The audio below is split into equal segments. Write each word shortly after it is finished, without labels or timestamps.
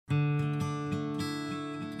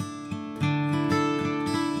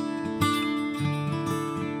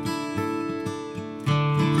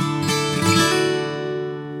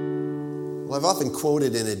Well, I've often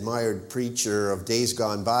quoted an admired preacher of days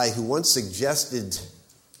gone by who once suggested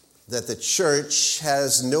that the church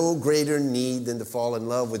has no greater need than to fall in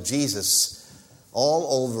love with Jesus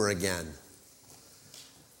all over again.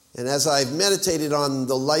 And as I've meditated on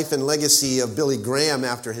the life and legacy of Billy Graham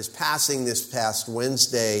after his passing this past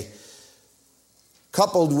Wednesday,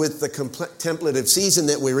 coupled with the contemplative season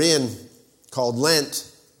that we're in called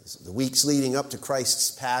Lent, the weeks leading up to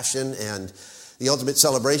Christ's passion and the ultimate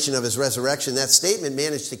celebration of his resurrection, that statement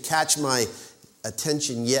managed to catch my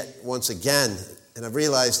attention yet once again. And I've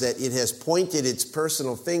realized that it has pointed its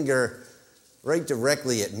personal finger right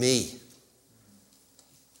directly at me.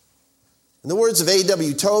 In the words of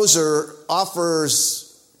A.W. Tozer,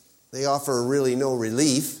 they offer really no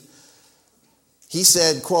relief. He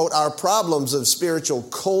said, quote, "Our problems of spiritual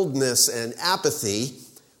coldness and apathy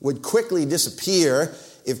would quickly disappear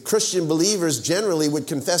if Christian believers generally would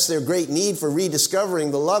confess their great need for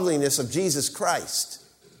rediscovering the loveliness of Jesus Christ,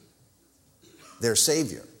 their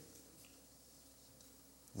Savior.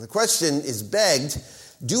 The question is begged,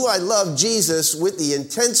 do I love Jesus with the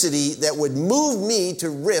intensity that would move me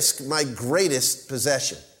to risk my greatest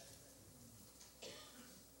possession?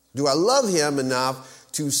 Do I love him enough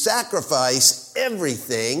to sacrifice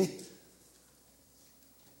everything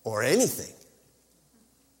or anything?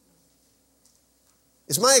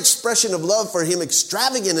 Is my expression of love for him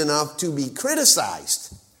extravagant enough to be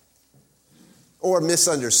criticized or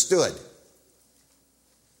misunderstood?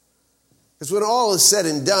 Because when all is said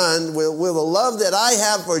and done, will the love that I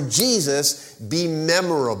have for Jesus be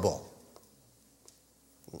memorable?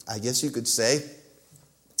 I guess you could say,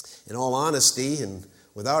 in all honesty and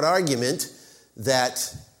without argument,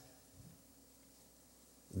 that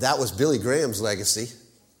was Billy Graham's legacy.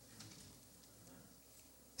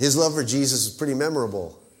 His love for Jesus is pretty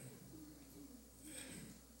memorable.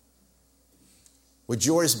 Would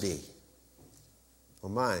yours be? Or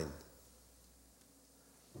mine?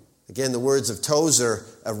 Again, the words of Tozer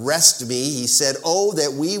arrest me. He said, "Oh,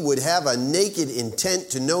 that we would have a naked intent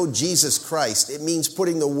to know Jesus Christ. It means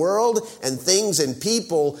putting the world and things and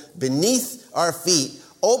people beneath our feet,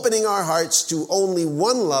 opening our hearts to only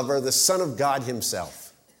one lover, the Son of God himself."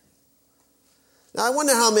 Now, I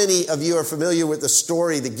wonder how many of you are familiar with the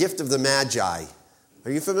story, The Gift of the Magi.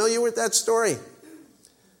 Are you familiar with that story?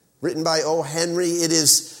 Written by O. Henry. It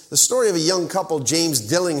is the story of a young couple, James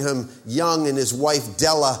Dillingham Young and his wife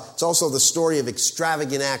Della. It's also the story of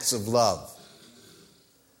extravagant acts of love.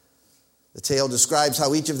 The tale describes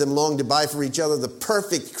how each of them longed to buy for each other the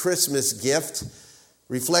perfect Christmas gift,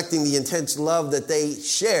 reflecting the intense love that they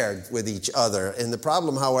shared with each other. And the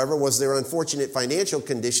problem, however, was their unfortunate financial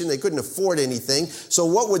condition. They couldn't afford anything. So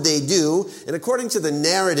what would they do? And according to the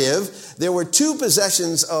narrative, there were two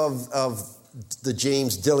possessions of the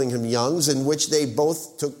James Dillingham Youngs in which they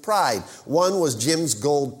both took pride. One was Jim's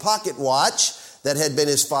gold pocket watch that had been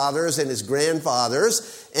his father's and his grandfather's,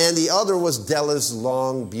 and the other was Della's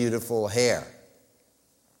long, beautiful hair.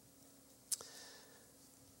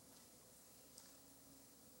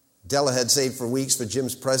 Della had saved for weeks for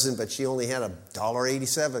Jim's present, but she only had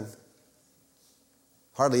 $1.87.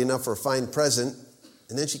 Hardly enough for a fine present.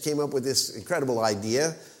 And then she came up with this incredible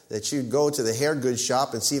idea that she would go to the hair goods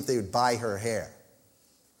shop and see if they would buy her hair.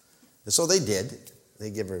 And so they did. They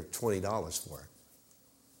gave her $20 for it.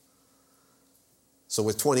 So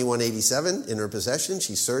with $21.87 in her possession,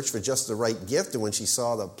 she searched for just the right gift, and when she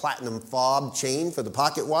saw the platinum fob chain for the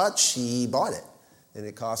pocket watch, she bought it. And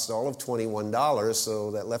it cost all of $21,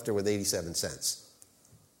 so that left her with 87 cents.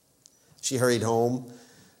 She hurried home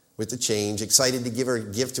with the change, excited to give her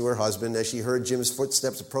gift to her husband. As she heard Jim's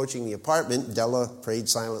footsteps approaching the apartment, Della prayed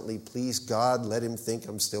silently, "Please, God, let him think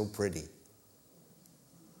I'm still pretty."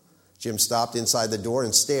 Jim stopped inside the door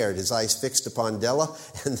and stared, his eyes fixed upon Della,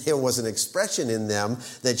 and there was an expression in them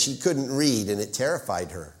that she couldn't read, and it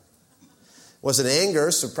terrified her. It wasn't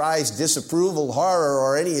anger, surprise, disapproval, horror,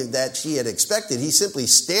 or any that she had expected. He simply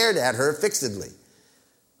stared at her fixedly.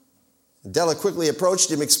 Della quickly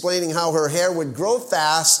approached him, explaining how her hair would grow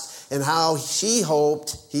fast and how she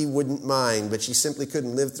hoped he wouldn't mind, but she simply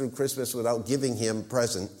couldn't live through Christmas without giving him a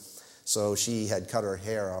present, so she had cut her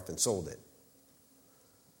hair off and sold it.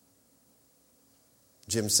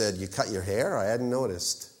 Jim said, "You cut your hair? I hadn't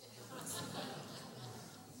noticed."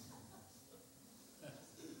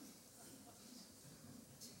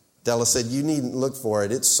 Della said, "You needn't look for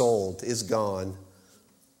it. It's sold. It's gone.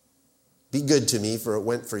 Be good to me, for it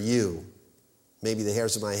went for you. Maybe the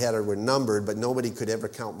hairs of my head were numbered, but nobody could ever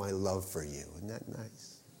count my love for you." Isn't that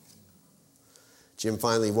nice? Jim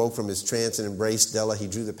finally woke from his trance and embraced Della. He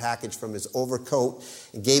drew the package from his overcoat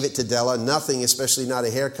and gave it to Della. Nothing, especially not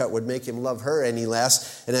a haircut, would make him love her any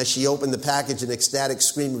less. And as she opened the package, an ecstatic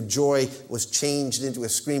scream of joy was changed into a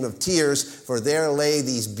scream of tears, for there lay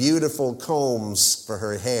these beautiful combs for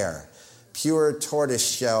her hair. Pure tortoise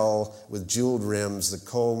shell with jeweled rims, the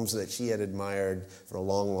combs that she had admired for a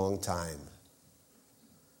long, long time.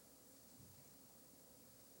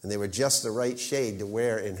 And they were just the right shade to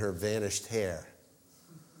wear in her vanished hair.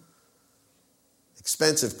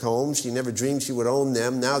 Expensive combs. She never dreamed she would own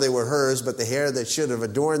them. Now they were hers, but the hair that should have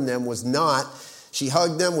adorned them was not. She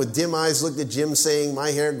hugged them with dim eyes, looked at Jim, saying,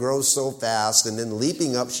 "My hair grows so fast." And then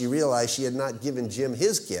leaping up, she realized she had not given Jim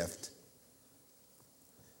his gift.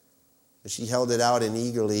 But she held it out and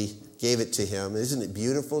eagerly gave it to him. "Isn't it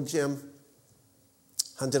beautiful, Jim?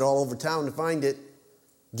 Hunted all over town to find it.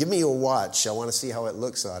 Give me your watch. I want to see how it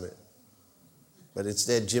looks on it." But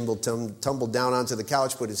instead, Jim tumbled down onto the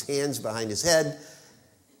couch, put his hands behind his head,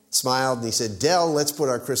 smiled, and he said, "Dell, let's put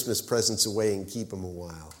our Christmas presents away and keep them a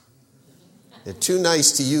while. They're too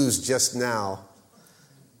nice to use just now.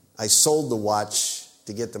 I sold the watch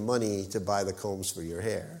to get the money to buy the combs for your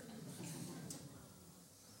hair."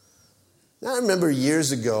 Now, I remember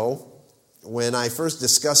years ago when I first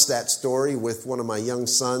discussed that story with one of my young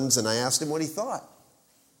sons, and I asked him what he thought.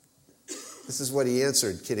 This is what he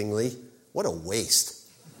answered kiddingly: "What a waste."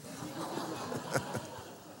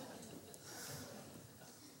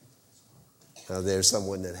 Now, there's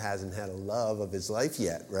someone that hasn't had a love of his life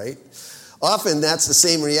yet, right? Often that's the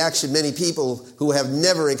same reaction many people who have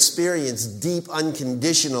never experienced deep,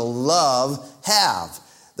 unconditional love have.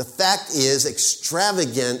 The fact is,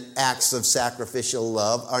 extravagant acts of sacrificial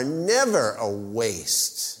love are never a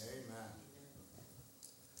waste. Amen.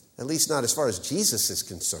 At least not as far as Jesus is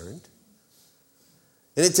concerned.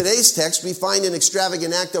 And in today's text, we find an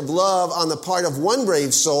extravagant act of love on the part of one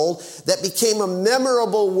brave soul that became a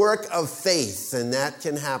memorable work of faith. And that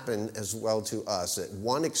can happen as well to us. That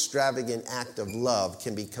one extravagant act of love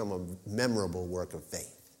can become a memorable work of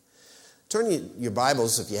faith. Turn your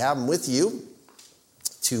Bibles, if you have them with you,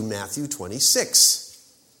 to Matthew 26.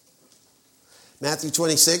 Matthew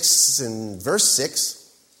 26 and verse 6.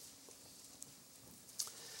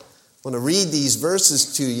 I want to read these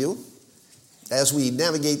verses to you. As we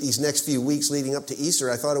navigate these next few weeks leading up to Easter,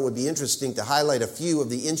 I thought it would be interesting to highlight a few of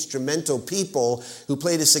the instrumental people who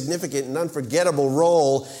played a significant and unforgettable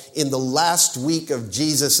role in the last week of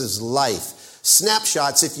Jesus' life.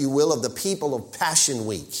 Snapshots, if you will, of the people of Passion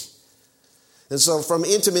Week. And so from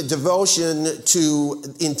intimate devotion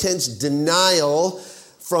to intense denial,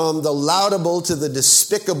 from the laudable to the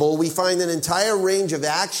despicable, we find an entire range of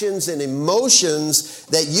actions and emotions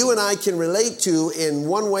that you and I can relate to in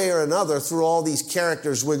one way or another through all these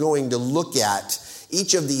characters we're going to look at,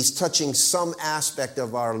 each of these touching some aspect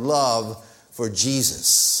of our love for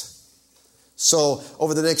Jesus. So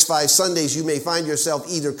over the next 5 Sundays, you may find yourself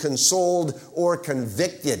either consoled or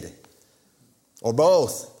convicted, or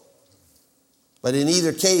both. But in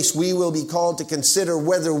either case, we will be called to consider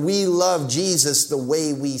whether we love Jesus the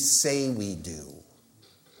way we say we do.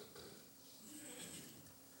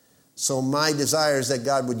 So my desire is that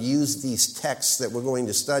God would use these texts that we're going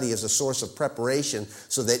to study as a source of preparation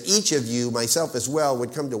so that each of you, myself as well,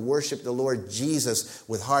 would come to worship the Lord Jesus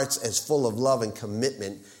with hearts as full of love and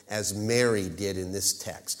commitment as Mary did in this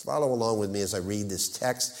text. Follow along with me as I read this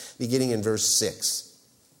text, beginning in verse 6.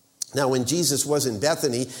 Now, when Jesus was in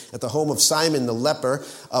Bethany at the home of Simon the leper,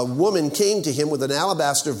 a woman came to him with an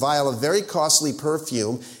alabaster vial of very costly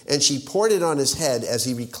perfume, and she poured it on his head as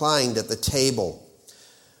he reclined at the table.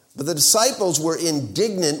 But the disciples were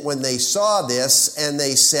indignant when they saw this, and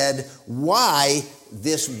they said, "Why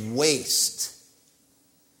this waste?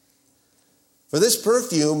 For this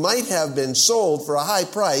perfume might have been sold for a high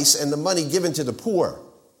price and the money given to the poor."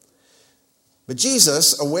 But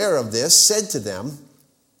Jesus, aware of this, said to them,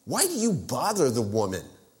 "Why do you bother the woman?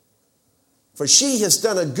 For she has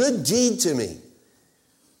done a good deed to me.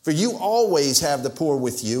 For you always have the poor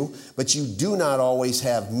with you, but you do not always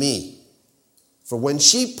have me. For when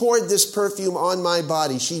she poured this perfume on my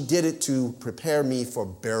body, she did it to prepare me for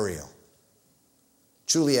burial.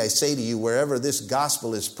 Truly I say to you, wherever this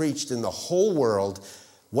gospel is preached in the whole world,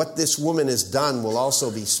 what this woman has done will also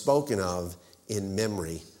be spoken of in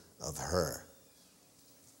memory of her."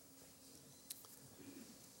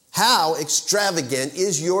 How extravagant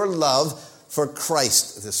is your love for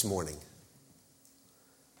Christ this morning?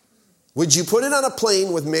 Would you put it on a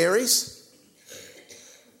plane with Mary's?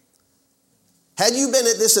 Had you been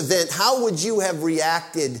at this event, how would you have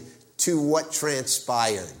reacted to what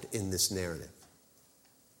transpired in this narrative?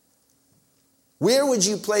 Where would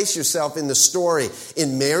you place yourself in the story?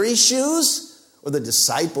 In Mary's shoes or the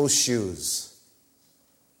disciples' shoes?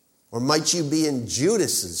 Or might you be in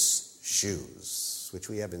Judas's shoes, which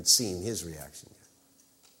we haven't seen his reaction yet?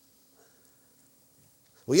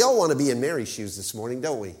 We all want to be in Mary's shoes this morning,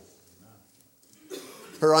 don't we?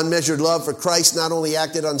 Her unmeasured love for Christ not only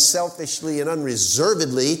acted unselfishly and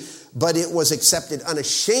unreservedly, but it was accepted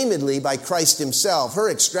unashamedly by Christ himself. Her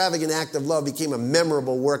extravagant act of love became a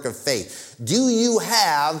memorable work of faith. Do you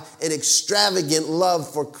have an extravagant love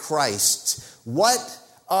for Christ? What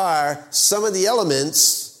are some of the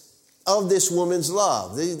elements of this woman's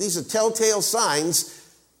love? These are telltale signs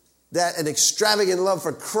that an extravagant love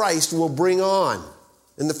for Christ will bring on.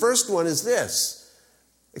 And the first one is this.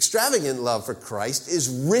 Extravagant love for Christ is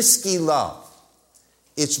risky love.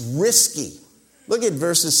 It's risky. Look at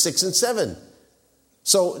verses 6 and 7.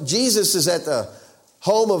 So Jesus is at the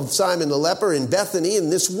home of Simon the leper in Bethany,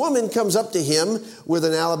 and this woman comes up to him with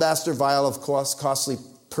an alabaster vial of costly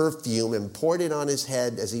perfume and poured it on his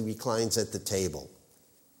head as he reclines at the table.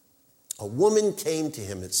 A woman came to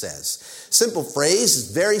him, it says. Simple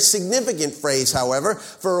phrase, very significant phrase, however.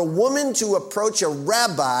 For a woman to approach a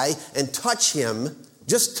rabbi and touch him,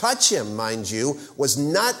 just touch him, mind you, was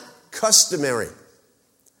not customary.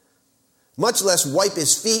 Much less wipe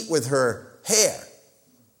his feet with her hair.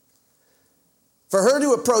 For her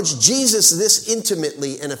to approach Jesus this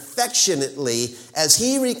intimately and affectionately as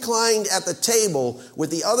he reclined at the table with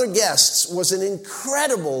the other guests was an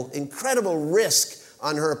incredible risk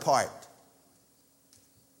on her part.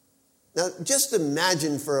 Now, just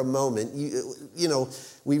imagine for a moment, you know,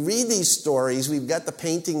 we read these stories, we've got the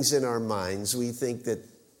paintings in our minds, we think that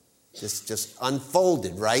this just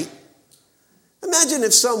unfolded, right? Imagine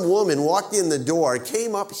if some woman walked in the door,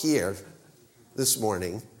 came up here this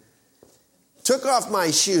morning, took off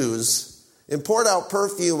my shoes, and poured out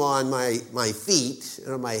perfume on my feet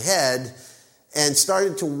and on my head, and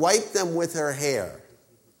started to wipe them with her hair.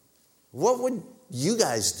 What would you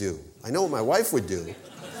guys do? I know what my wife would do.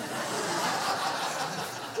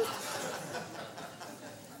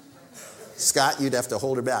 Scott, you'd have to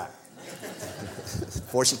hold her back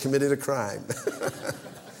before she committed a crime.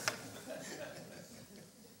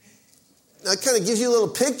 Now, it kind of gives you a little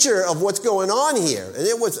picture of what's going on here. And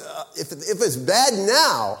it was, if it's bad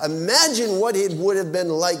now, imagine what it would have been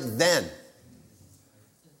like then.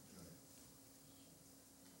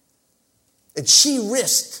 And she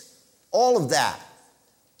risked all of that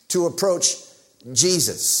to approach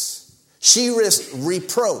Jesus. She risked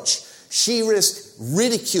reproach. She risked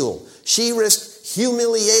ridicule. She risked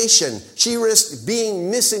humiliation. She risked being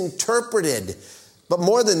misinterpreted. But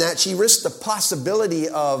more than that, she risked the possibility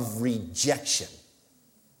of rejection.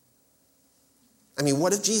 I mean,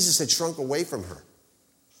 what if Jesus had shrunk away from her?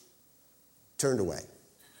 Turned away.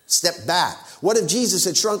 Stepped back. What if Jesus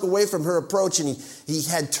had shrunk away from her approach and he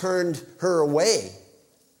had turned her away?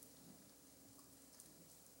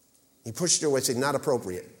 He pushed her away and said, not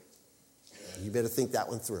appropriate. You better think that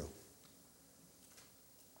one through.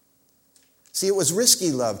 See, it was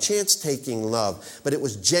risky love, chance-taking love, but it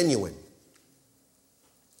was genuine.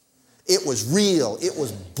 It was real. It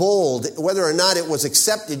was bold. Whether or not it was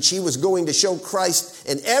accepted, she was going to show Christ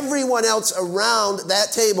and everyone else around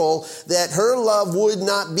that table that her love would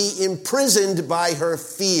not be imprisoned by her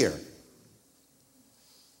fear.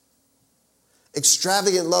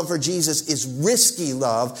 Extravagant love for Jesus is risky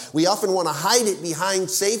love. We often want to hide it behind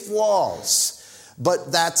safe walls,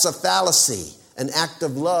 but that's a fallacy. An act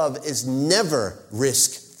of love is never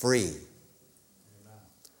risk-free.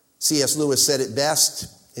 C.S. Lewis said it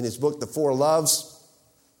best in his book, The Four Loves.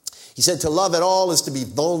 He said, to love at all is to be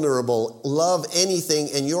vulnerable. Love anything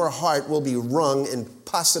and your heart will be wrung and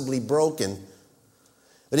possibly broken.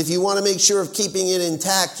 But if you want to make sure of keeping it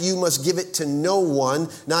intact, you must give it to no one,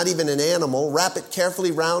 not even an animal. Wrap it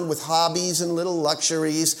carefully round with hobbies and little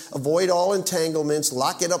luxuries. Avoid all entanglements.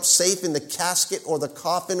 Lock it up safe in the casket or the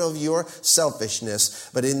coffin of your selfishness.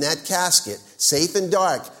 But in that casket, safe and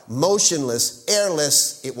dark, motionless,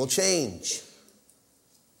 airless, it will change.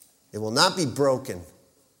 It will not be broken.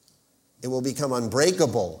 It will become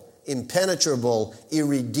unbreakable, impenetrable,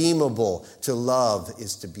 irredeemable. To love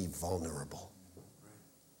is to be vulnerable.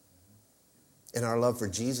 And our love for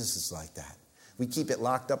Jesus is like that. We keep it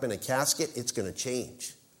locked up in a casket, it's going to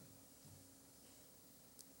change.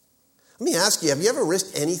 Let me ask you, have you ever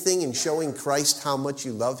risked anything in showing Christ how much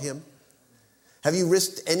you love him? Have you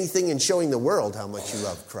risked anything in showing the world how much you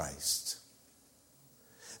love Christ?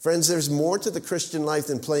 Friends, there's more to the Christian life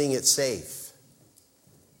than playing it safe.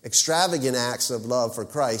 Extravagant acts of love for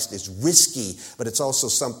Christ is risky, but it's also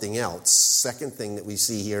something else. Second thing that we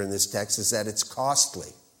see here in this text is that it's costly.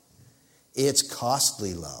 It's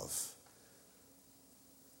costly love.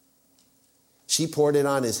 She poured it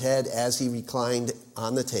on his head as he reclined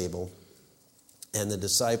on the table, and the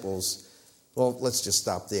disciples, well, let's just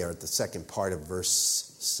stop there at the second part of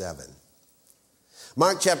verse 7.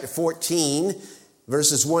 Mark chapter 14,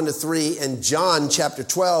 verses 1 to 3, and John chapter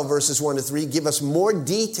 12, verses 1 to 3, give us more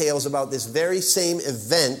details about this very same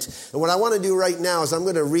event. And what I want to do right now is I'm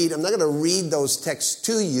not going to read those texts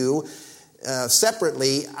to you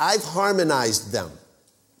separately. I've harmonized them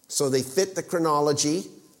so they fit the chronology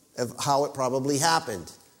of how it probably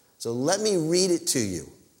happened. So let me read it to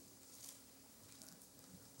you.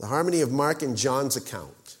 The harmony of Mark and John's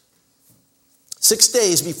account. 6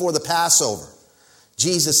 days before the Passover,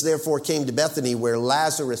 Jesus therefore came to Bethany where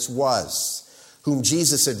Lazarus was, whom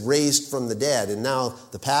Jesus had raised from the dead. And now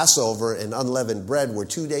the Passover and unleavened bread were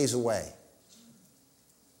 2 days away.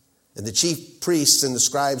 And the chief priests and the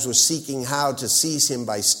scribes were seeking how to seize him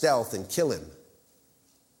by stealth and kill him.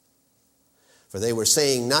 For they were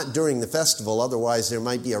saying, not during the festival, otherwise there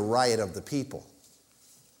might be a riot of the people.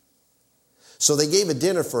 So they gave a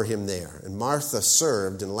dinner for him there, and Martha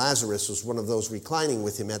served, and Lazarus was one of those reclining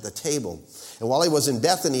with him at the table. And while he was in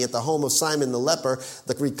Bethany at the home of Simon the leper,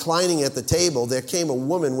 reclining at the table, there came a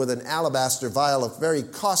woman with an alabaster vial of very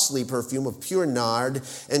costly perfume of pure nard,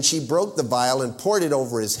 and she broke the vial and poured it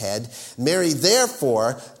over his head. Mary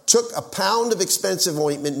therefore took a pound of expensive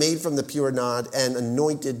ointment made from the pure nard and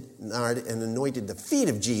anointed the feet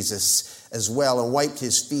of Jesus as well, and wiped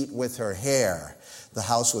his feet with her hair. The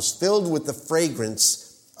house was filled with the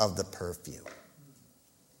fragrance of the perfume.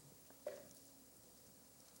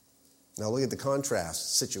 Now look at the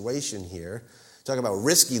contrast situation here. Talk about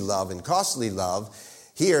risky love and costly love.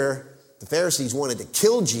 Here, the Pharisees wanted to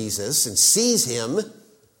kill Jesus and seize him.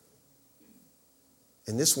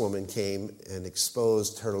 And this woman came and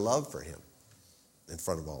exposed her love for him in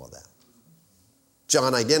front of all of that.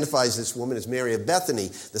 John identifies this woman as Mary of Bethany,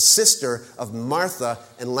 the sister of Martha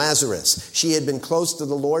and Lazarus. She had been close to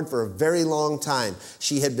the Lord for a very long time.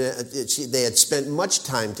 They had spent much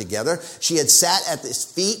time together. She had sat at his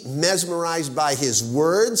feet, mesmerized by his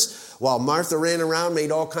words, while Martha ran around, made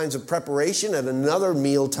all kinds of preparation at another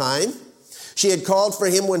mealtime. She had called for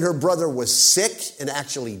him when her brother was sick and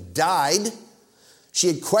actually died. She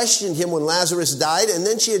had questioned him when Lazarus died, and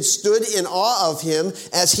then she had stood in awe of him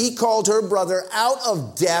as he called her brother out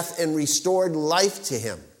of death and restored life to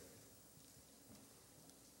him.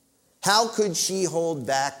 How could she hold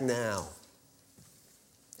back now?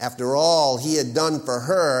 After all he had done for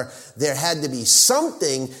her, there had to be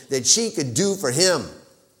something that she could do for him.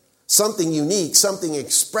 Something unique, something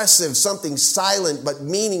expressive, something silent but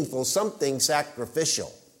meaningful, something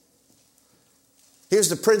sacrificial. Here's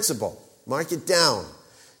the principle. Mark it down.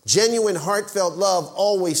 Genuine, heartfelt love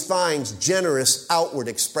always finds generous outward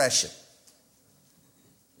expression.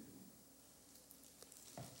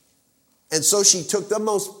 And so she took the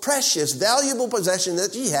most precious, valuable possession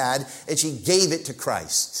that she had, and she gave it to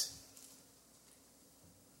Christ.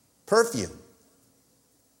 Perfume.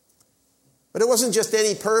 But it wasn't just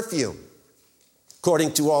any perfume.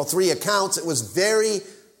 According to all three accounts, it was very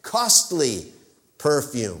costly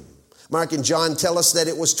perfume. Mark and John tell us that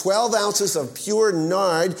it was 12 ounces of pure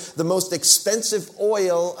nard, the most expensive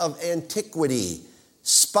oil of antiquity,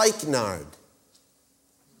 spikenard.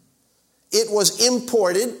 It was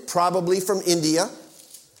imported, probably from India,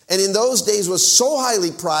 and in those days was so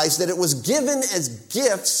highly prized that it was given as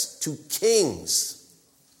gifts to kings.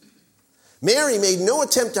 Mary made no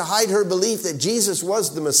attempt to hide her belief that Jesus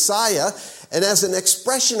was the Messiah, and as an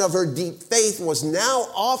expression of her deep faith was now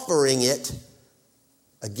offering it,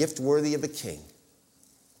 a gift worthy of a king.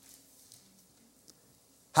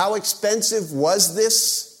 How expensive was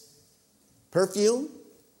this perfume?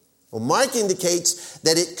 Well, Mark indicates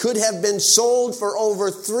that it could have been sold for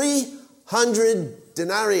over 300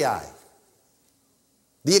 denarii.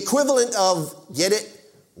 The equivalent of, get it,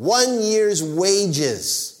 1 year's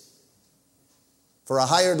wages for a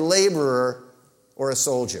hired laborer or a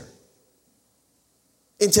soldier.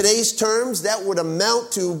 In today's terms, that would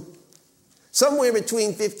amount to somewhere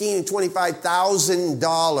between $15,000 and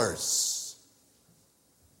 $25,000.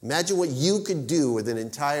 Imagine what you could do with an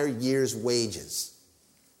entire year's wages.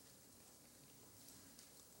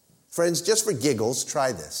 Friends, just for giggles,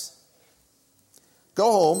 try this.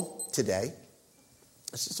 Go home today.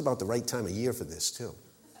 It's just about the right time of year for this, too.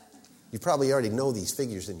 You probably already know these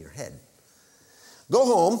figures in your head. Go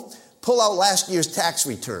home, pull out last year's tax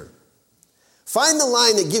return. Find the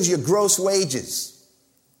line that gives you gross wages.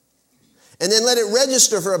 And then let it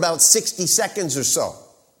register for about 60 seconds or so,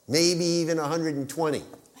 maybe even 120.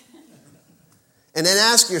 And then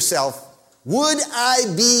ask yourself, Would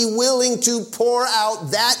I be willing to pour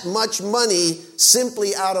out that much money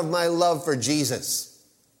simply out of my love for Jesus?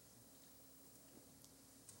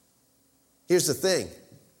 Here's the thing.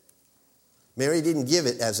 Mary didn't give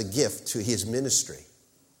it as a gift to his ministry.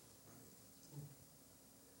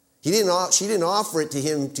 She didn't offer it to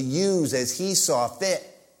him to use as he saw fit.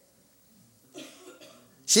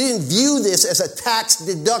 She didn't view this as a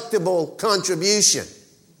tax-deductible contribution.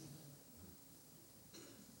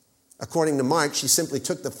 According to Mark, she simply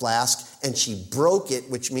took the flask and she broke it,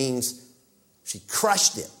 which means she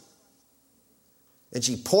crushed it. And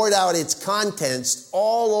she poured out its contents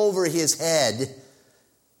all over his head.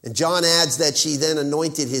 And John adds that she then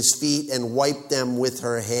anointed his feet and wiped them with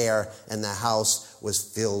her hair, and the house was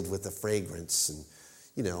filled with the fragrance. And,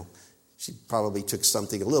 she probably took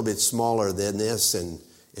something a little bit smaller than this and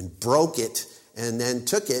broke it, and then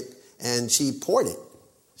took it and she poured it.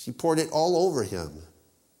 She poured it all over him.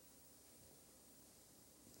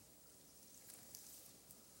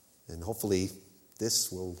 And hopefully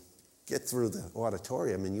this will get through the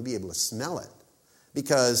auditorium and you'll be able to smell it.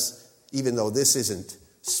 Because even though this isn't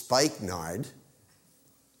spikenard,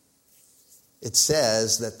 it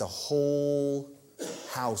says that the whole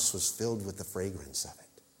house was filled with the fragrance of it.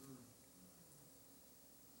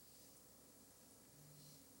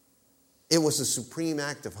 It was a supreme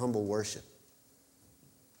act of humble worship.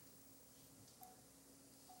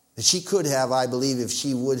 And she could have, I believe, if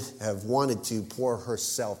she would have wanted to, pour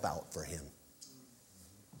herself out for him.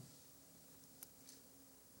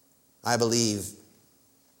 I believe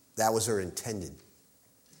that was her intended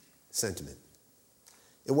sentiment.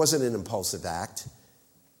 It wasn't an impulsive act.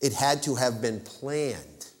 It had to have been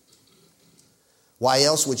planned. Why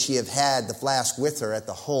else would she have had the flask with her at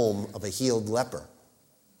the home of a healed leper?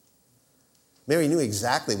 Mary knew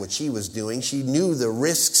exactly what she was doing. She knew the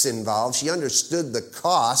risks involved. She understood the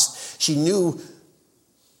cost. She knew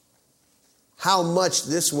how much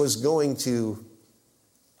this was going to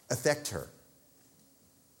affect her.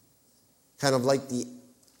 Kind of like the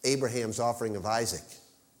Abraham's offering of Isaac.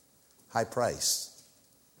 High price.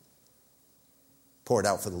 Poured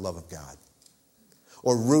out for the love of God.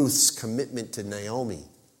 Or Ruth's commitment to Naomi.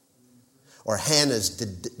 Or Hannah's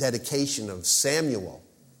dedication of Samuel.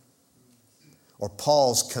 Or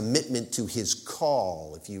Paul's commitment to his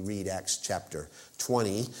call. If you read Acts chapter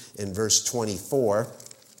 20 in verse 24,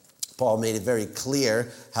 Paul made it very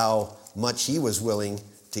clear how much he was willing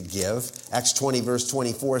to give. Acts 20 verse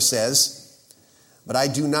 24 says, "But I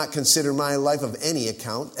do not consider my life of any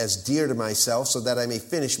account as dear to myself, so that I may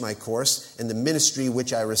finish my course and the ministry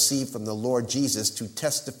which I received from the Lord Jesus to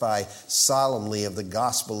testify solemnly of the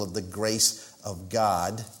gospel of the grace of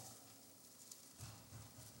God."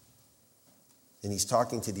 And he's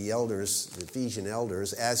talking to the elders, the Ephesian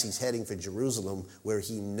elders, as he's heading for Jerusalem, where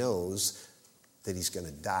he knows that he's going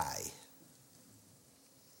to die.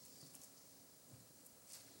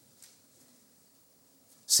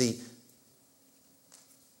 See,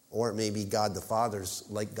 or it may be God the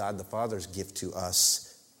Father's gift to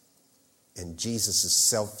us, and Jesus'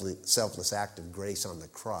 selfless act of grace on the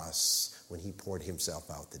cross when he poured himself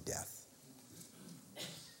out to death.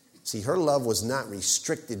 See, her love was not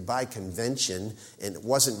restricted by convention, and it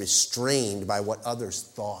wasn't restrained by what others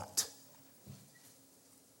thought.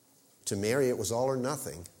 To Mary, it was all or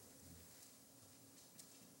nothing.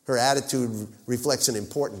 Her attitude reflects an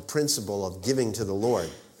important principle of giving to the Lord.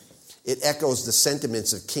 It echoes the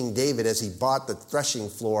sentiments of King David as he bought the threshing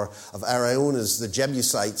floor of Araunah, the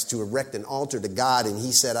Jebusites, to erect an altar to God, and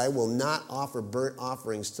he said, "I will not offer burnt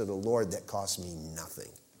offerings to the Lord that cost me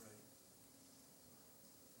nothing."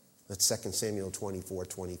 That's 2 Samuel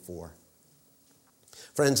 24:24.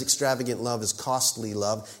 Friends, extravagant love is costly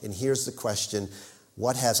love. And here's the question.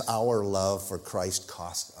 What has our love for Christ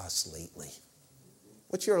cost us lately?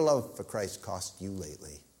 What's your love for Christ cost you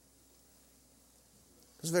lately?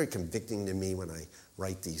 It's very convicting to me when I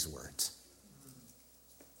write these words.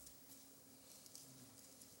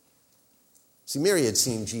 See, Mary had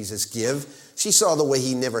seen Jesus give. She saw the way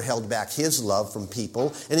he never held back his love from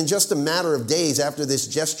people. And in just a matter of days after this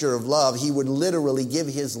gesture of love, he would literally give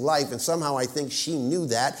his life. And somehow I think she knew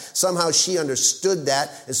that. Somehow she understood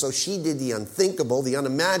that. And so she did the unthinkable, the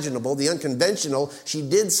unimaginable, the unconventional. She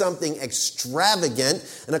did something extravagant.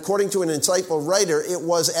 And according to an insightful writer, it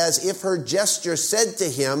was as if her gesture said to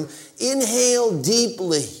him, "Inhale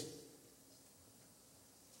deeply.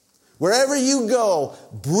 Wherever you go,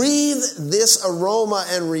 breathe this aroma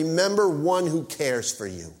and remember one who cares for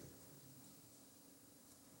you."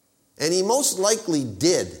 And he most likely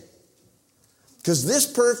did. Because this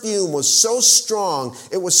perfume was so strong,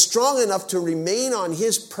 it was strong enough to remain on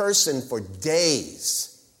his person for days.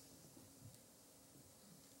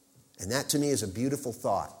 And that to me is a beautiful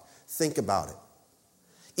thought. Think about it.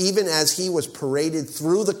 Even as he was paraded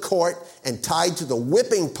through the court and tied to the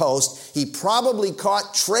whipping post, he probably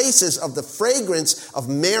caught traces of the fragrance of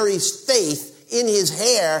Mary's faith in his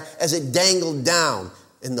hair as it dangled down,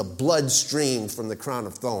 and the blood streamed from the crown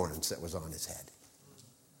of thorns that was on his head.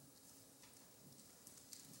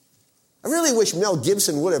 I really wish Mel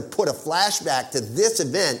Gibson would have put a flashback to this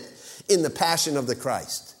event in the Passion of the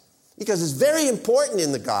Christ, because it's very important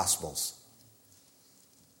in the Gospels.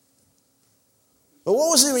 But what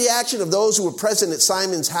was the reaction of those who were present at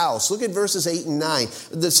Simon's house? Look at verses 8 and 9.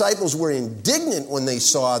 The disciples were indignant when they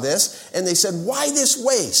saw this, and they said, "Why this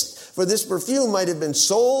waste? For this perfume might have been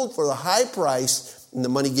sold for the high price and the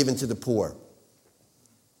money given to the poor."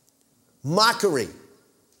 Mockery,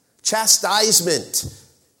 chastisement,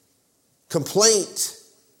 complaint.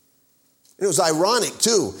 It was ironic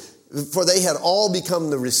too, for they had all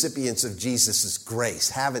become the recipients of Jesus' grace,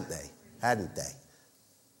 haven't they? Hadn't they?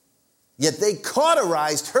 Yet they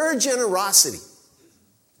cauterized her generosity.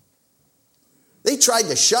 They tried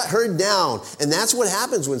to shut her down. And that's what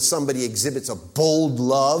happens when somebody exhibits a bold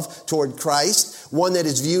love toward Christ, one that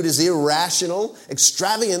is viewed as irrational.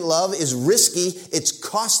 Extravagant love is risky, it's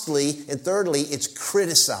costly, and thirdly, it's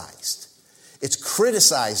criticized. It's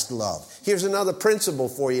criticized love. Here's another principle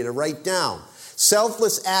for you to write down.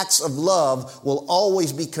 Selfless acts of love will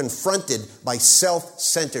always be confronted by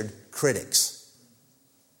self-centered critics.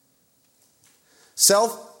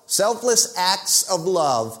 Selfless acts of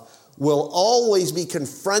love will always be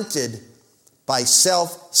confronted by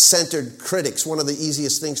self-centered critics. One of the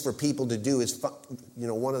easiest things for people to do is,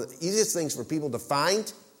 one of the easiest things for people to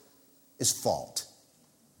find is fault.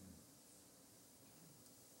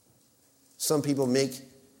 Some people make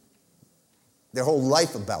their whole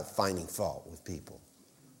life about finding fault with people.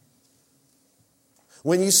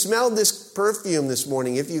 When you smelled this perfume this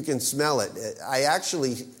morning, if you can smell it, I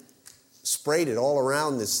actually sprayed it all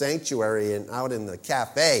around the sanctuary and out in the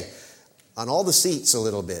cafe on all the seats a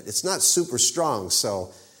little bit. It's not super strong,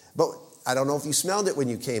 but I don't know if you smelled it when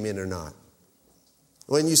you came in or not.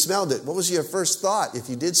 When you smelled it, what was your first thought if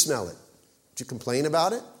you did smell it? Did you complain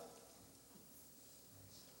about it?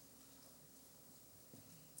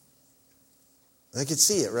 I could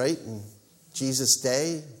see it, right? In Jesus'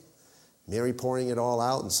 day, Mary pouring it all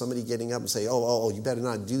out and somebody getting up and saying, oh, you better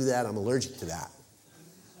not do that. I'm allergic to that.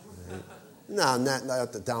 Right? No, I'm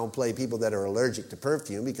not to downplay people that are allergic to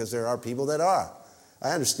perfume, because there are people that are.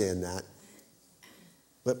 I understand that.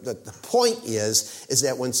 But the point is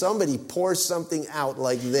that when somebody pours something out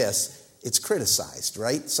like this, it's criticized,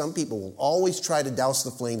 right? Some people will always try to douse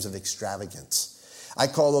the flames of extravagance. I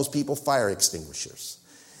call those people fire extinguishers.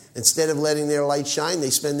 Instead of letting their light shine, they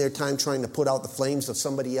spend their time trying to put out the flames of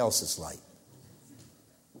somebody else's light.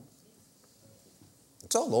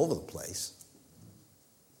 It's all over the place.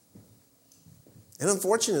 And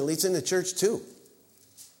unfortunately, it's in the church too.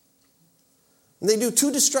 And they do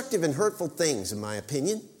two destructive and hurtful things, in my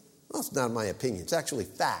opinion. Well, it's not my opinion. It's actually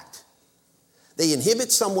fact. They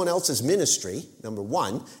inhibit someone else's ministry, number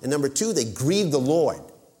one. And number two, they grieve the Lord.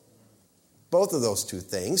 Both of those two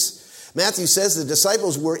things. Matthew says the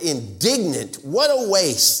disciples were indignant. What a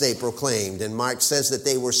waste, they proclaimed. And Mark says that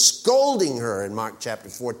they were scolding her in Mark chapter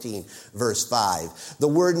 14, verse 5. The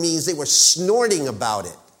word means they were snorting about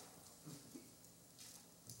it.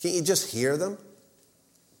 Can't you just hear them?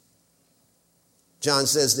 John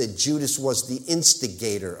says that Judas was the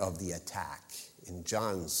instigator of the attack in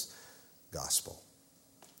John's gospel.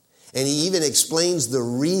 And he even explains the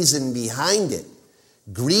reason behind it.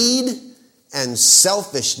 Greed and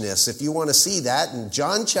selfishness. If you want to see that, in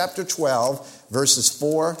John chapter 12, verses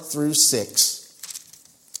 4 through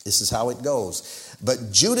 6, this is how it goes.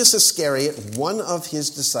 But Judas Iscariot, one of his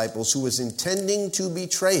disciples who was intending to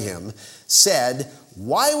betray him, said,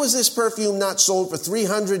 "Why was this perfume not sold for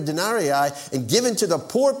 300 denarii and given to the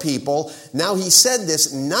poor people?" Now he said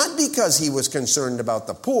this not because he was concerned about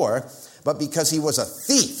the poor, but because he was a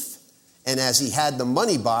thief. And as he had the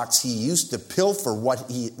money box, he used to pilfer what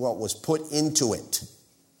was put into it.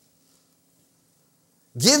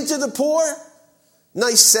 Give to the poor?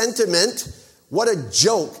 Nice sentiment. What a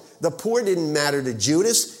joke. The poor didn't matter to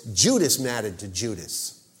Judas. Judas mattered to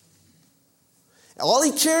Judas. All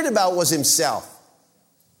he cared about was himself.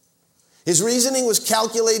 His reasoning was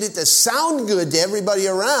calculated to sound good to everybody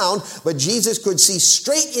around, but Jesus could see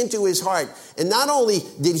straight into his heart. And not only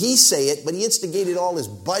did he say it, but he instigated all his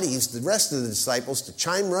buddies, the rest of the disciples, to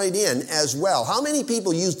chime right in as well. How many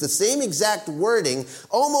people used the same exact wording,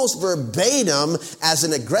 almost verbatim, as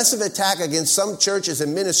an aggressive attack against some churches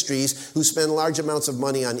and ministries who spend large amounts of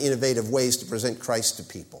money on innovative ways to present Christ to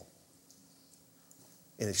people?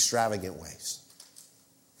 in extravagant ways.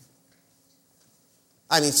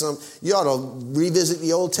 I mean, you ought to revisit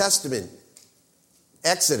the Old Testament.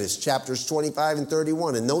 Exodus chapters 25 and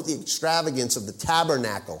 31, and note the extravagance of the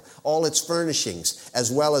tabernacle, all its furnishings,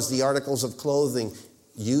 as well as the articles of clothing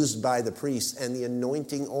used by the priests and the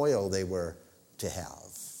anointing oil they were to have.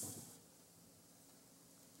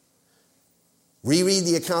 Reread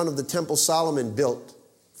the account of the temple Solomon built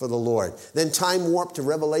for the Lord. Then time warp to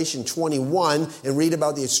Revelation 21 and read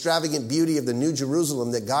about the extravagant beauty of the New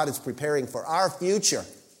Jerusalem that God is preparing for our future.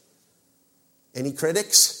 Any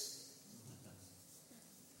critics?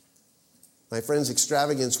 My friends,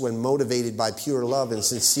 extravagance when motivated by pure love and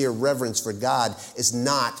sincere reverence for God is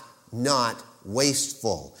not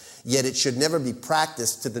wasteful. Yet it should never be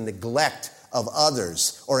practiced to the neglect of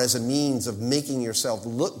others or as a means of making yourself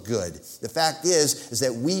look good. The fact is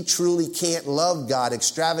that we truly can't love God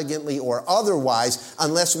extravagantly or otherwise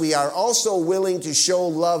unless we are also willing to show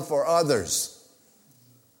love for others.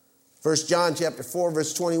 1 John chapter 4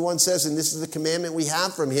 verse 21 says, and this is the commandment we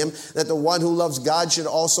have from him, that the one who loves God should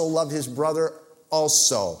also love his brother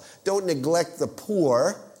also. Don't neglect the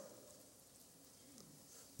poor.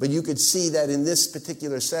 But you could see that in this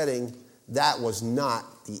particular setting, that was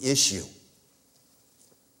not the issue.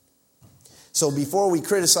 So before we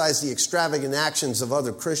criticize the extravagant actions of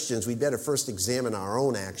other Christians, we better first examine our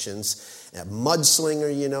own actions. A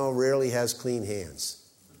mudslinger, rarely has clean hands.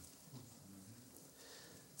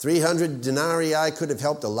 300 denarii could have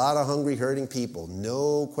helped a lot of hungry, hurting people.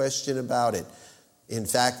 No question about it. In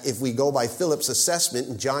fact, if we go by Philip's assessment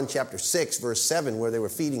in John chapter 6, verse 7, where they were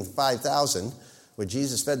feeding 5,000, where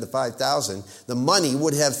Jesus fed the 5,000, the money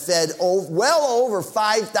would have fed well over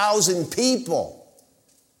 5,000 people.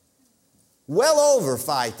 Well over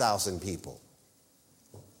 5,000 people.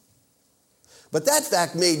 But that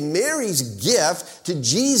fact made Mary's gift to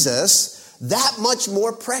Jesus that much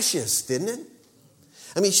more precious, didn't it?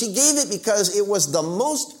 I mean, she gave it because it was the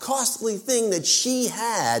most costly thing that she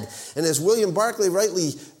had. And as William Barclay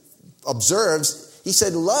rightly observes, he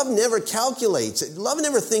said, love never calculates. Love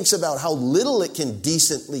never thinks about how little it can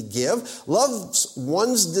decently give. Love's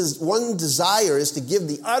one desire is to give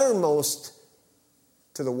the uttermost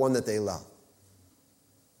to the one that they love.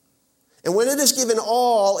 And when it is given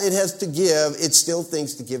all it has to give, it still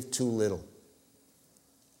thinks to give too little.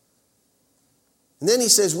 And then he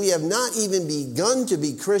says, we have not even begun to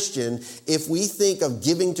be Christian if we think of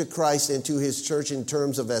giving to Christ and to his church in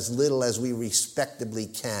terms of as little as we respectably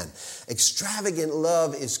can. Extravagant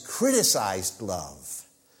love is criticized love.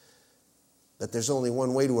 But there's only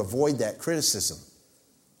one way to avoid that criticism.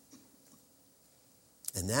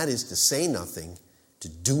 And that is to say nothing, to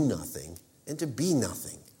do nothing, and to be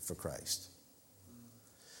nothing for Christ.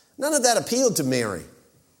 None of that appealed to Mary.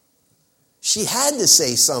 She had to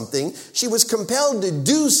say something. She was compelled to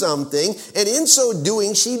do something, and in so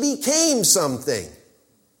doing, she became something.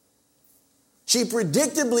 She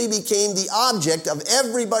predictably became the object of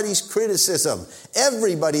everybody's criticism.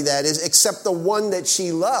 Everybody, that is, except the one that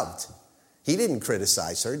she loved. He didn't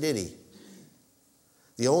criticize her, did he?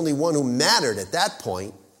 The only one who mattered at that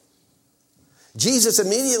point. Jesus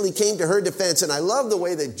immediately came to her defense, and I love the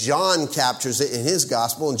way that John captures it in his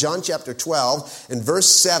gospel. In John chapter 12, in verse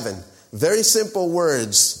 7, very simple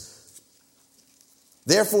words.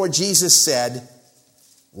 Therefore, Jesus said,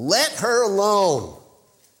 let her alone.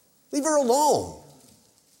 Leave her alone.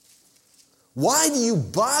 Why do you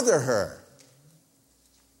bother her?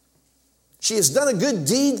 She has done a good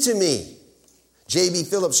deed to me. J.B.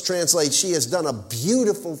 Phillips translates, she has done a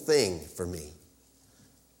beautiful thing for me.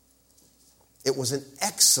 It was an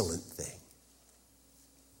excellent thing.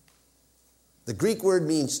 The Greek word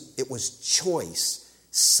means it was choice.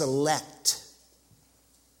 Select,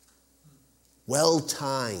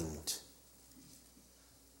 well-timed.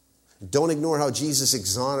 Don't ignore how Jesus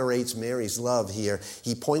exonerates Mary's love here.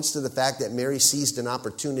 He points to the fact that Mary seized an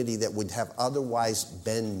opportunity that would have otherwise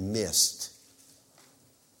been missed.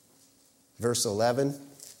 Verse 11,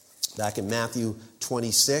 back in Matthew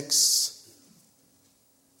 26.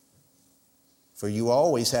 For you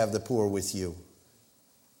always have the poor with you.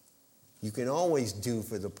 You can always do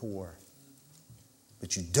for the poor.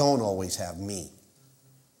 But you don't always have me.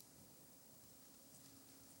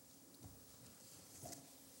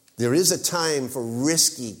 There is a time for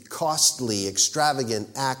risky, costly, extravagant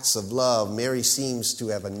acts of love. Mary seems to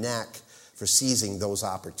have a knack for seizing those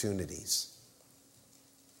opportunities.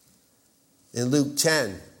 In Luke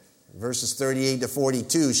 10, verses 38 to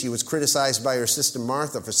 42, she was criticized by her sister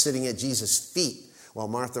Martha for sitting at Jesus' feet while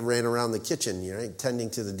Martha ran around the kitchen, tending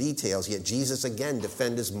to the details. Yet Jesus again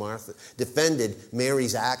defended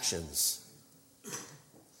Mary's actions.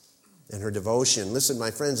 and her devotion. Listen,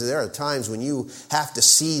 my friends, there are times when you have to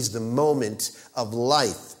seize the moment of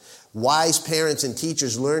life. Wise parents and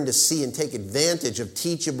teachers learn to see and take advantage of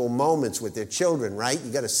teachable moments with their children, right?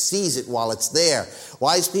 You got to seize it while it's there.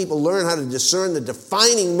 Wise people learn how to discern the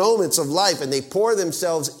defining moments of life, and they pour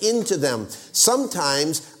themselves into them.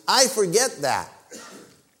 Sometimes I forget that.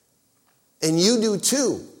 And you do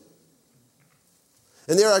too.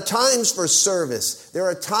 And there are times for service. There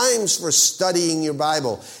are times for studying your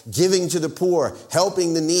Bible, giving to the poor,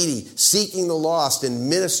 helping the needy, seeking the lost, and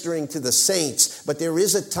ministering to the saints. But there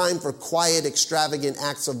is a time for quiet, extravagant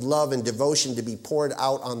acts of love and devotion to be poured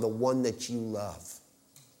out on the one that you love.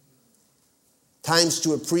 Times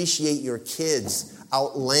to appreciate your kids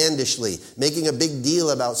outlandishly, making a big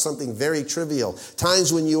deal about something very trivial.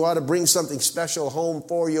 Times when you ought to bring something special home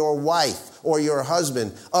for your wife or your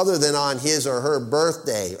husband other than on his or her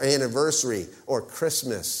birthday or anniversary or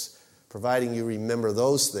Christmas, providing you remember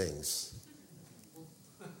those things.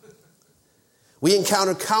 We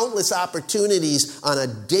encounter countless opportunities on a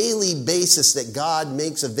daily basis that God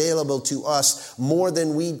makes available to us more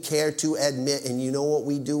than we'd care to admit. And you know what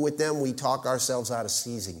we do with them? We talk ourselves out of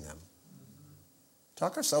seizing them.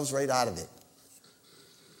 Talk ourselves right out of it.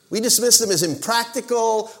 We dismiss them as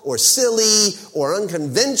impractical or silly or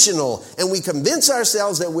unconventional, and we convince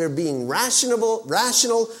ourselves that we're being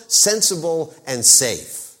rational, sensible, and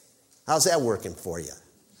safe. How's that working for you?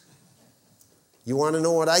 You want to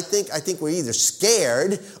know what I think? I think we're either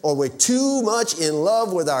scared or we're too much in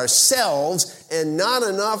love with ourselves and not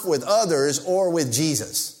enough with others or with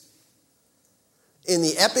Jesus. In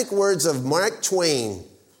the epic words of Mark Twain,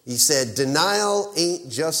 he said, "Denial ain't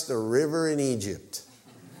just a river in Egypt."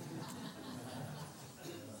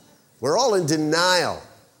 We're all in denial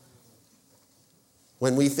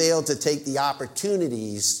when we fail to take the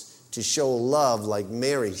opportunities to show love like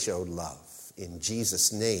Mary showed love. In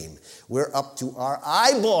Jesus' name, we're up to our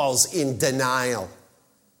eyeballs in denial.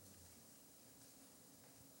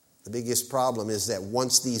 The biggest problem is that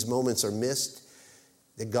once these moments are missed,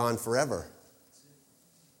 they're gone forever.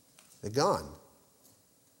 They're gone.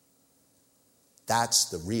 That's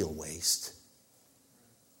the real waste.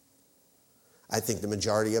 I think the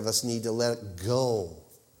majority of us need to let it go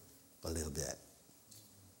a little bit.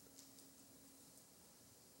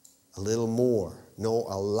 A little more. No,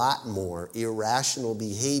 a lot more irrational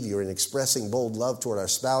behavior in expressing bold love toward our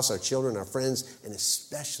spouse, our children, our friends, and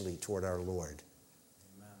especially toward our Lord.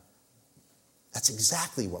 Amen. That's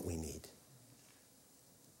exactly what we need.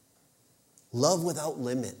 Love without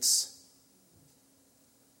limits.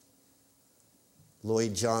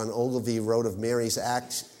 Lloyd John Ogilvie wrote of Mary's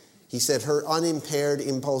act. He said, her unimpaired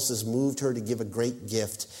impulses moved her to give a great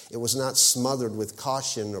gift. It was not smothered with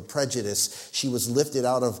caution or prejudice. She was lifted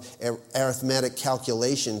out of arithmetic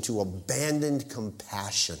calculation to abandoned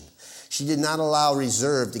compassion. She did not allow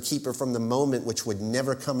reserve to keep her from the moment which would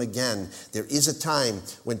never come again. There is a time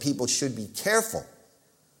when people should be careful,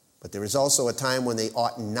 but there is also a time when they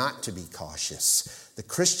ought not to be cautious. The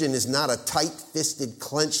Christian is not a tight-fisted,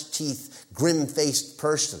 clenched-teeth, grim-faced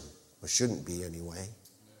person, or shouldn't be anyway.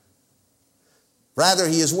 Rather,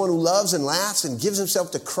 he is one who loves and laughs and gives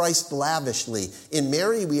himself to Christ lavishly. In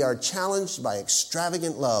Mary, we are challenged by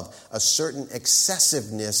extravagant love. A certain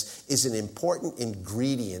excessiveness is an important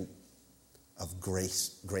ingredient of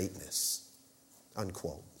greatness.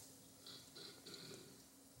 Unquote.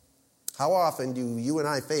 How often do you and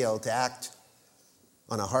I fail to act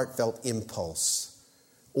on a heartfelt impulse,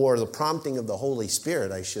 or the prompting of the Holy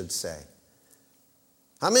Spirit, I should say?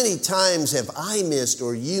 How many times have I missed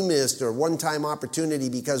or you missed or one-time opportunity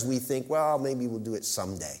because we think, well, maybe we'll do it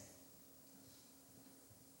someday?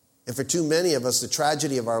 And for too many of us, the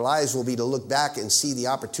tragedy of our lives will be to look back and see the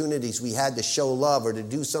opportunities we had to show love or to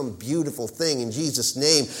do some beautiful thing in Jesus'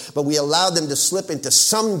 name, but we allowed them to slip into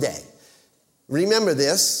someday. Remember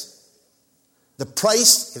this. The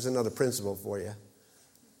price, here's another principle for you.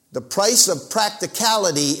 The price of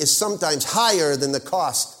practicality is sometimes higher than the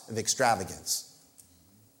cost of extravagance.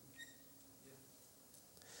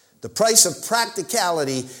 The price of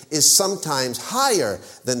practicality is sometimes higher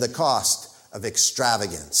than the cost of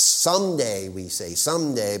extravagance. Someday, we say,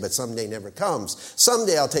 someday, but someday never comes.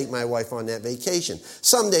 Someday I'll take my wife on that vacation.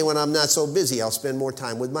 Someday when I'm not so busy, I'll spend more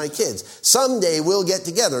time with my kids. Someday we'll get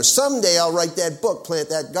together. Someday I'll write that book, plant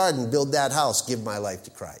that garden, build that house, give my life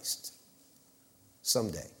to Christ.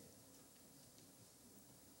 Someday.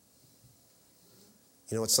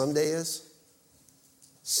 You know what someday is?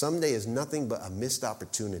 Someday is nothing but a missed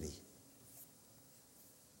opportunity.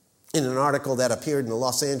 In an article that appeared in the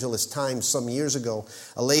Los Angeles Times some years ago,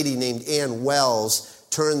 a lady named Ann Wells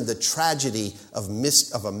turned the tragedy of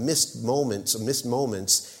missed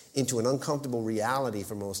moments into an uncomfortable reality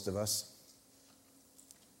for most of us.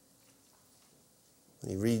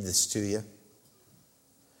 Let me read this to you.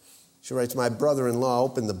 She writes, my brother-in-law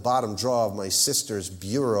opened the bottom drawer of my sister's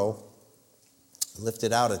bureau,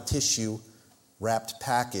 lifted out a tissue-wrapped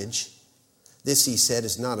package. This, he said,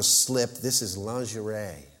 is not a slip. This is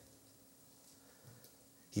lingerie.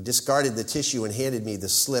 He discarded the tissue and handed me the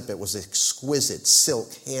slip. It was exquisite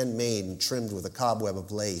silk, handmade and trimmed with a cobweb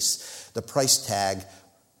of lace. The price tag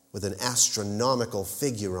with an astronomical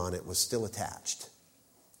figure on it was still attached.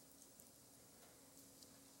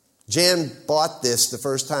 Jan bought this the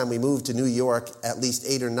first time we moved to New York at least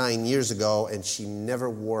 8 or 9 years ago, and she never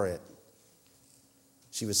wore it.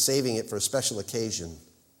 She was saving it for a special occasion.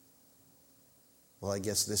 Well, I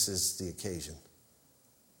guess this is the occasion.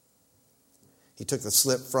 He took the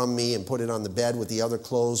slip from me and put it on the bed with the other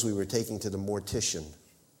clothes we were taking to the mortician.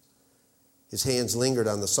 His hands lingered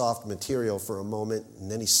on the soft material for a moment, and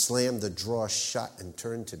then he slammed the drawer shut and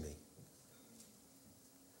turned to me.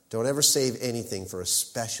 Don't ever save anything for a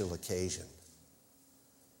special occasion.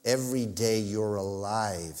 Every day you're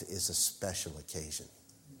alive is a special occasion.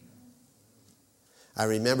 I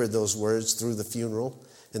remembered those words through the funeral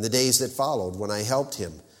and the days that followed when I helped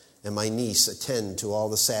him and my niece attend to all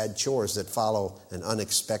the sad chores that follow an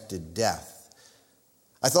unexpected death.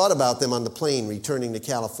 I thought about them on the plane returning to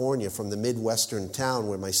California from the Midwestern town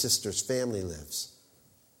where my sister's family lives.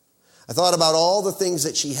 I thought about all the things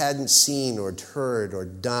that she hadn't seen or heard or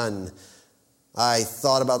done. I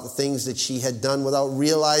thought about the things that she had done without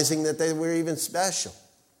realizing that they were even special.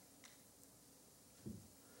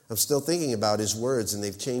 I'm still thinking about his words, and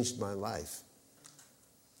they've changed my life.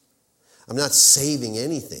 I'm not saving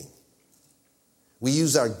anything. We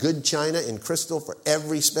use our good china and crystal for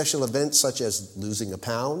every special event, such as losing a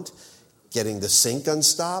pound, getting the sink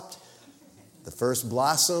unstopped, the first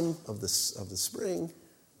blossom of the spring.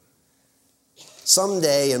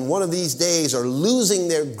 Someday, and one of these days, are losing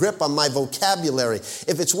their grip on my vocabulary.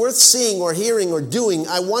 If it's worth seeing or hearing or doing,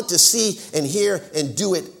 I want to see and hear and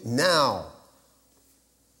do it now.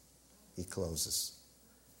 He closes.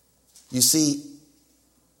 You see,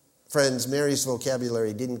 friends, Mary's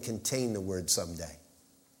vocabulary didn't contain the word someday.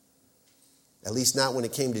 At least not when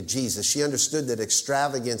it came to Jesus. She understood that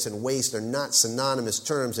extravagance and waste are not synonymous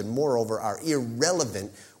terms and moreover are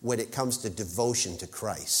irrelevant when it comes to devotion to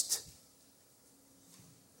Christ.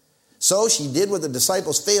 So she did what the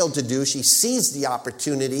disciples failed to do. She seized the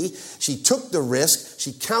opportunity. She took the risk.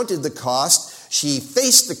 She counted the cost. She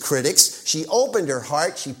faced the critics. She opened her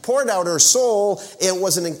heart. She poured out her soul. It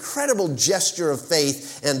was an incredible gesture of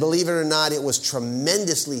faith. And believe it or not, it was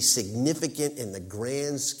tremendously significant in the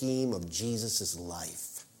grand scheme of Jesus' life.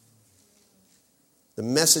 The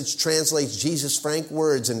Message translates Jesus' frank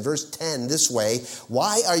words in verse 10 this way: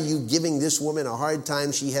 why are you giving this woman a hard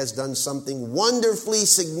time? She has done something wonderfully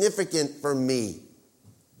significant for me.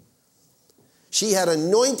 She had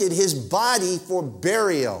anointed his body for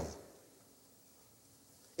burial.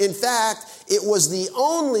 In fact, it was the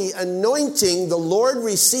only anointing the Lord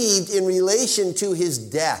received in relation to his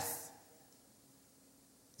death.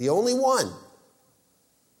 The only one.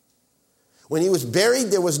 When he was buried,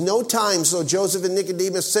 there was no time, so Joseph and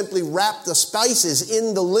Nicodemus simply wrapped the spices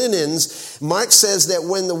in the linens. Mark says that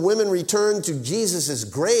when the women returned to Jesus'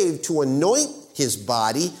 grave to anoint his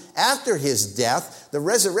body after his death, the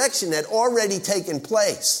resurrection had already taken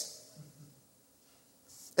place.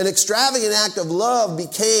 An extravagant act of love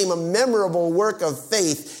became a memorable work of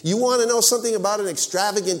faith. You want to know something about an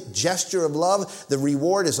extravagant gesture of love? The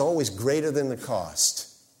reward is always greater than the cost.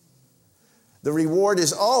 The reward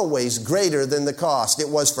is always greater than the cost. It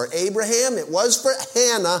was for Abraham, it was for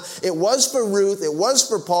Hannah, it was for Ruth, it was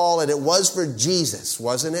for Paul, and it was for Jesus,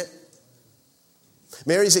 wasn't it?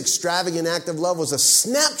 Mary's extravagant act of love was a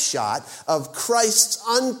snapshot of Christ's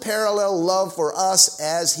unparalleled love for us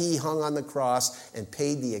as he hung on the cross and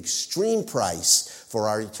paid the extreme price for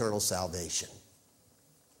our eternal salvation.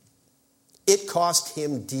 It cost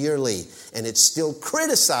him dearly, and it's still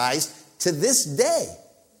criticized to this day.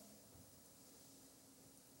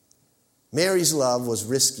 Mary's love was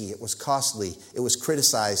risky, it was costly, it was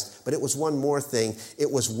criticized, but it was one more thing: it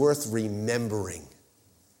was worth remembering.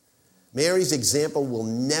 Mary's example will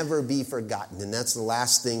never be forgotten, and that's the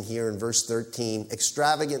last thing here in verse 13.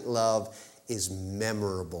 Extravagant love is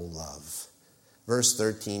memorable love. Verse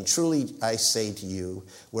 13, truly I say to you,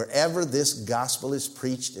 wherever this gospel is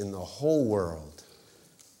preached in the whole world,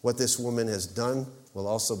 what this woman has done will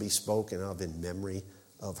also be spoken of in memory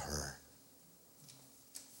of her.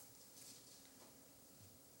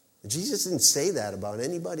 Jesus didn't say that about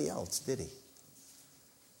anybody else, did he?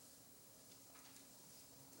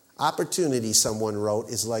 Opportunity, someone wrote,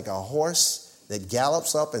 is like a horse that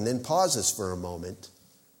gallops up and then pauses for a moment.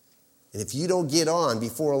 And if you don't get on,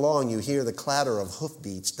 before long you hear the clatter of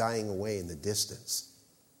hoofbeats dying away in the distance.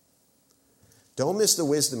 Don't miss the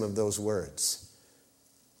wisdom of those words.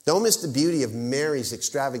 Don't miss the beauty of Mary's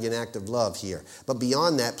extravagant act of love here. But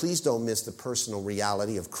beyond that, please don't miss the personal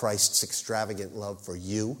reality of Christ's extravagant love for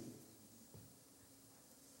you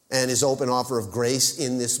and his open offer of grace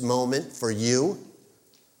in this moment for you.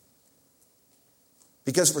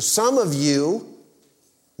 Because for some of you,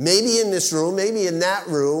 maybe in this room, maybe in that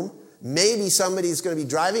room, maybe somebody's going to be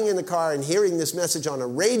driving in the car and hearing this message on a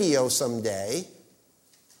radio someday.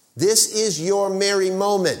 This is your Mary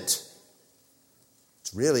moment.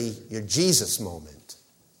 It's really your Jesus moment.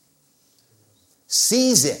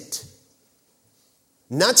 Seize it.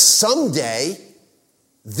 Not someday,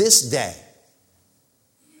 this day.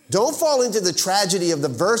 Don't fall into the tragedy of the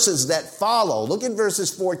verses that follow. Look at verses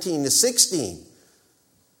 14 to 16.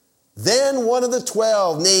 Then one of the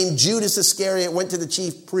 12, named Judas Iscariot, went to the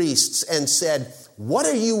chief priests and said, "What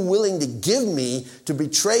are you willing to give me to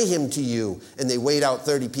betray him to you?" And they weighed out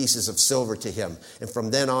 30 pieces of silver to him. And from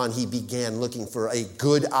then on, he began looking for a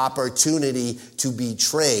good opportunity to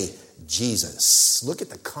betray Jesus. Look at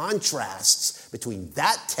the contrasts between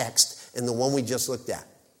that text and the one we just looked at.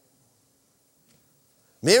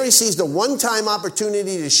 Mary seized a one-time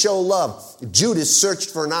opportunity to show love. Judas searched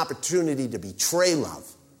for an opportunity to betray love.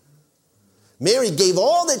 Mary gave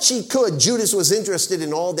all that she could. Judas was interested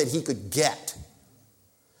in all that he could get.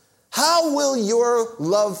 How will your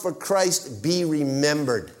love for Christ be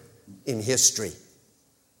remembered in history?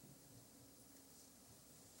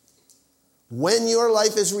 When your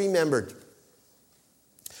life is remembered,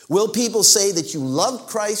 will people say that you loved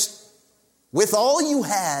Christ with all you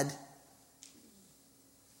had,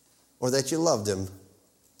 or that you loved him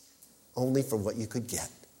only for what you could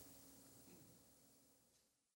get?